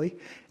 hopefully.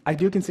 I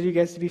do consider you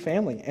guys to be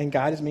family, and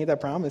God has made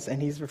that promise,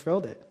 and He's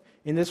fulfilled it.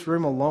 In this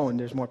room alone,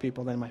 there's more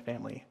people than my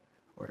family.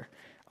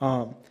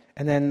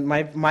 And then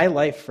my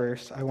life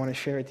verse I want to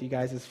share with you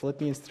guys is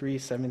Philippians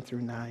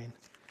 3:7-9.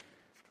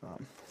 If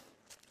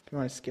you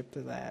want to skip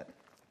to that.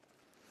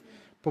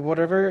 But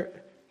whatever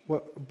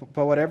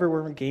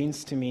were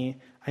gains to me,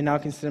 I now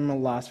consider them a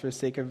loss for the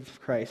sake of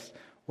Christ.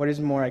 What is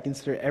more, I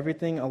consider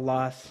everything a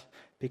loss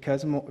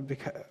because of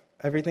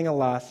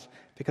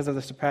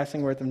the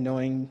surpassing worth of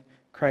knowing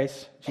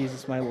Christ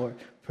Jesus my Lord,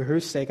 for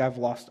whose sake I've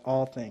lost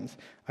all things.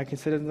 I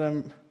consider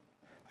them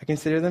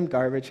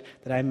garbage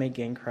that I may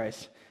gain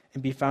Christ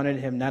and be found in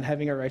Him, not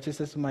having a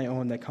righteousness of my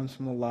own that comes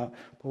from the law,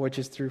 but which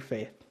is through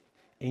faith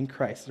in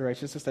Christ, the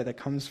righteousness that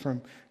comes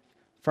from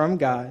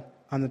God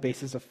on the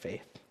basis of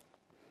faith.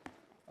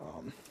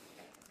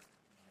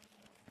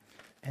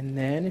 And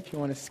then if you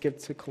want to skip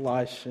to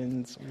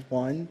Colossians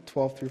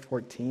 1:12 through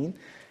 14,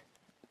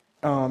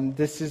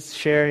 this is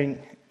sharing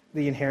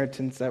the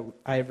inheritance that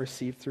I have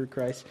received through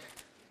Christ.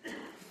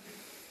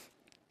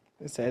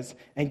 It says,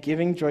 and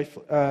giving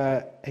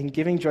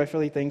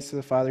joyfully thanks to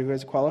the Father who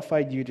has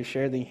qualified you to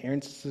share the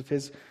inheritance of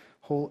his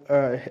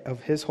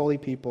holy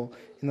people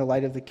in the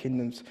light of the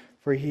kingdoms.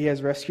 For he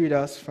has rescued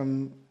us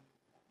from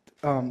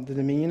the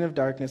dominion of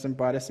darkness and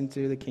brought us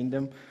into the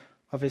kingdom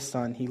of his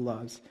Son he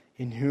loves,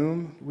 in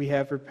whom we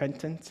have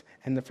repentance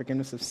and the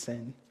forgiveness of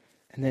sin.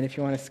 And then if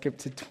you want to skip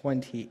to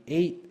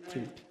 28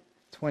 to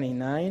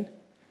 29,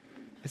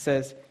 it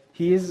says,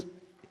 He is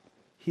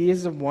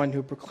the one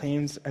who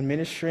proclaims,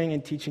 administering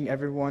and teaching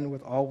everyone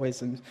with all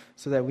wisdom,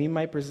 so that we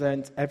might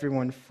present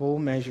everyone full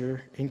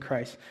measure in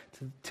Christ.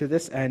 To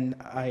this end,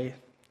 I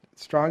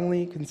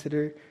strongly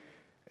consider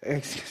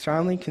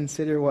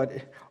what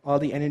all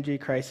the energy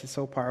Christ is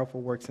so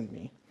powerful works in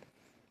me.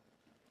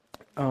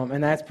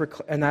 And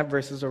that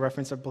verse is a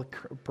reference of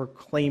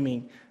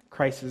proclaiming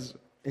Christ's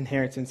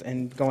inheritance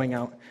and going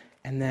out.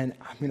 And then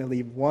I'm going to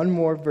leave one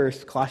more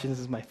verse. Colossians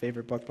is my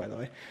favorite book, by the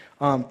way.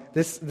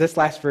 This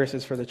last verse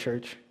is for the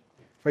church,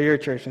 for your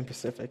church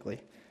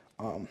specifically.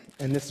 And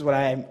this is what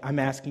I'm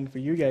asking for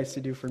you guys to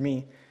do for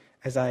me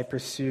as I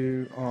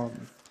pursue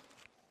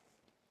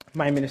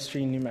my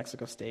ministry in New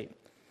Mexico State.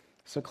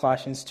 So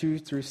Colossians 2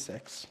 through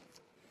 6.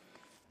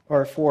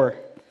 Or 4.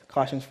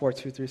 Colossians 4,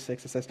 2 through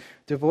 6. It says,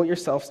 devote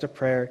yourselves to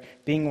prayer,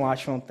 being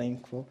watchful and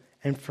thankful,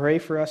 and pray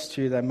for us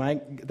too,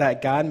 that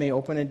God may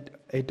open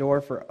a door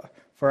for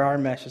our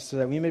message, so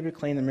that we may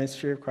proclaim the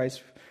mystery of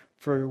Christ,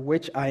 for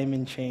which I am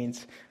in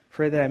chains.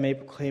 Pray that I may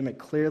proclaim it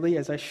clearly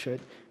as I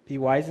should. Be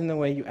wise in the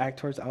way you act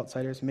towards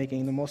outsiders,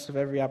 making the most of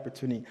every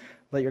opportunity.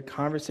 Let your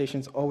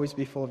conversations always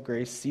be full of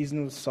grace,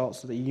 seasoned with salt,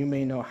 so that you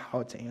may know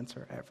how to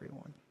answer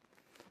everyone.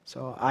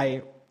 So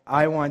I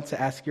want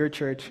to ask your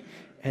church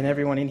and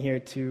everyone in here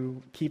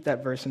to keep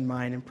that verse in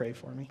mind and pray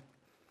for me.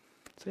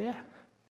 So yeah.